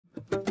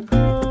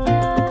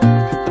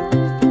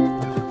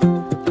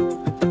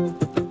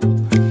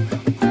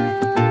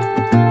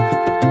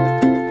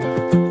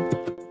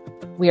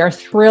We are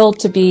thrilled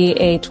to be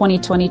a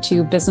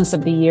 2022 Business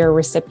of the Year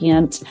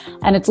recipient,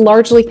 and it's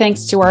largely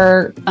thanks to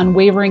our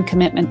unwavering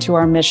commitment to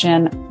our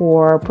mission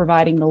for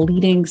providing the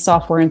leading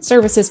software and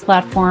services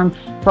platform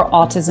for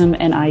autism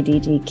and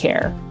IDD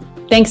care.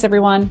 Thanks,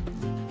 everyone.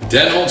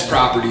 Denholtz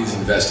Properties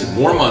invested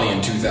more money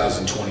in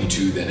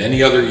 2022 than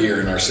any other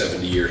year in our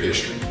 70-year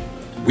history.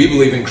 We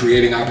believe in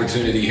creating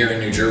opportunity here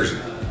in New Jersey.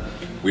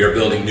 We are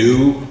building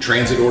new,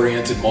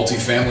 transit-oriented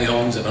multifamily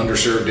homes in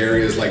underserved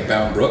areas like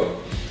Bound Brook,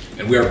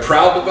 and we are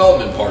proud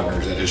development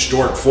partners at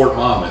historic Fort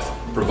Monmouth,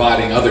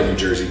 providing other New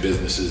Jersey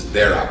businesses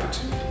their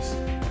opportunities.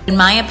 In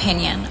my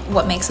opinion,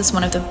 what makes us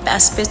one of the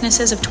best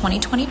businesses of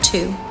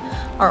 2022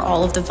 are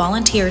all of the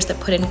volunteers that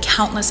put in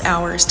countless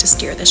hours to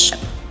steer this ship.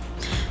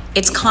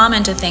 It's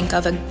common to think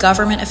of a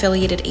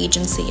government-affiliated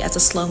agency as a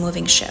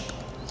slow-moving ship.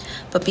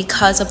 But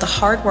because of the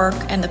hard work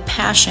and the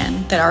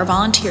passion that our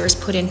volunteers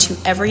put into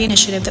every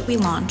initiative that we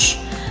launch,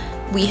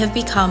 we have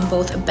become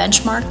both a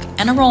benchmark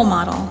and a role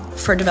model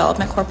for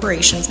development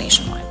corporations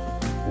nationwide.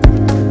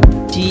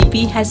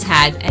 GEP has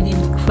had an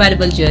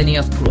incredible journey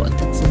of growth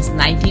since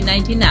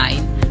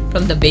 1999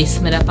 from the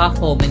basement of our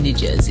home in New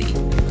Jersey.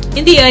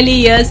 In the early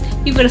years,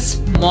 we were a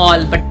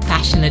small but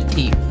passionate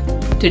team.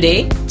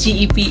 Today,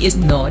 GEP is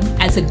known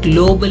as a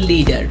global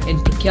leader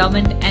in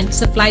procurement and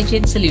supply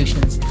chain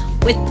solutions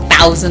with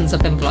thousands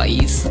of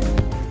employees.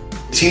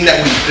 The team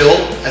that we've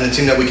built and the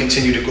team that we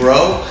continue to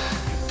grow,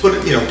 put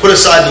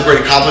aside the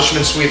great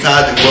accomplishments we've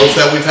had, the growth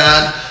that we've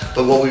had,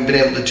 but what we've been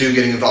able to do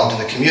getting involved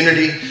in the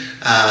community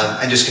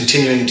and just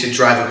continuing to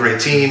drive a great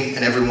team.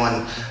 And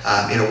everyone,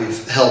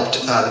 we've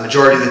helped the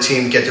majority of the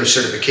team get their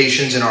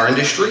certifications in our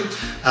industry,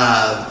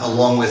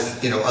 along with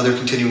other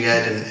continuing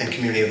ed and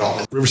community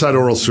involvement. Riverside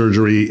Oral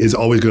Surgery is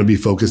always going to be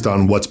focused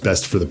on what's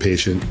best for the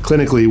patient.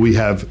 Clinically, we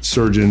have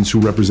surgeons who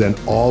represent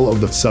all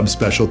of the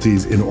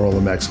subspecialties in oral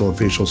and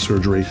maxillofacial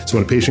surgery. So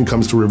when a patient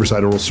comes to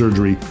Riverside Oral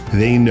Surgery,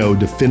 they know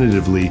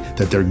definitively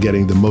that they're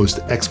getting the most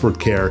expert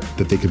care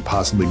that they could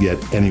possibly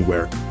get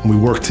anywhere. And we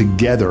work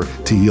together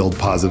to yield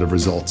positive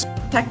results.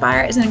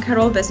 TechBuyer is an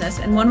incredible business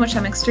and one which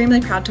I'm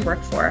extremely proud to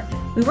work for.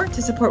 We work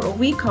to support what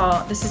we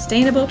call the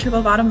sustainable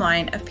triple bottom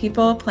line of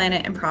people,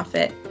 planet, and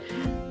profit.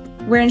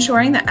 We're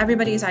ensuring that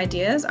everybody's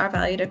ideas are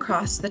valued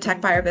across the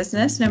TechBuyer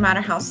business, no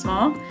matter how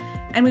small,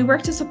 and we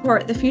work to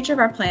support the future of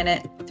our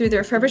planet through the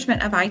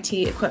refurbishment of IT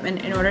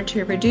equipment in order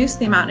to reduce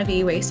the amount of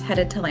e-waste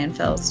headed to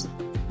landfills.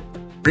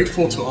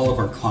 Grateful to all of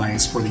our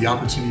clients for the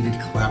opportunity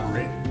to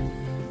collaborate.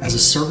 As a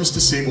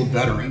service-disabled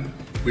veteran,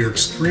 we are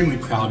extremely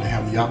proud to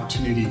have the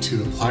opportunity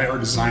to apply our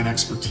design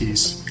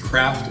expertise,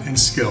 craft, and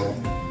skill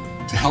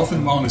to health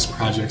and wellness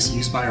projects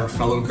used by our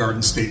fellow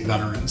Garden State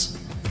veterans,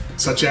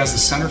 such as the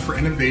Center for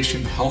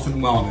Innovation, Health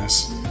and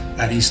Wellness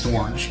at East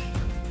Orange.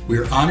 We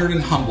are honored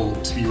and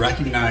humbled to be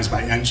recognized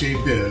by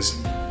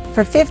NJBIZ.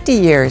 For 50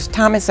 years,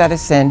 Thomas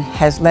Edison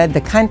has led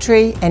the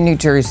country and New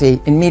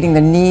Jersey in meeting the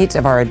needs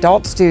of our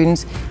adult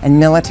students and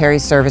military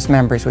service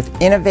members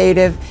with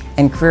innovative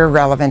and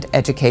career-relevant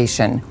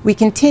education. We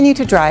continue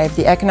to drive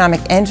the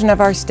economic engine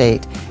of our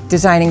state,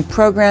 designing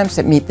programs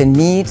that meet the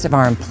needs of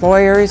our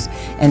employers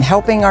and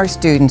helping our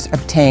students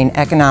obtain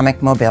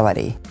economic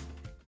mobility.